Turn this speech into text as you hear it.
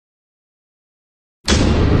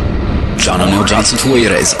John O'Neill Johnson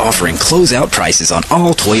Toyota is offering closeout prices on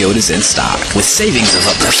all Toyotas in stock, with savings of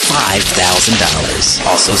up to $5,000.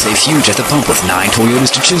 Also save huge at the pump with 9 Toyotas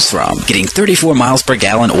to choose from, getting 34 miles per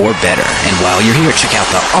gallon or better. And while you're here, check out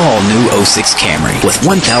the all-new 06 Camry with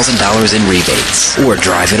 $1,000 in rebates, or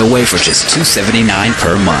drive it away for just $279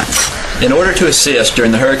 per month. In order to assist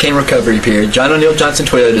during the hurricane recovery period, John O'Neill Johnson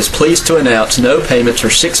Toyota is pleased to announce no payments for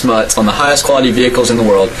 6 months on the highest quality vehicles in the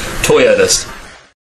world, Toyotas.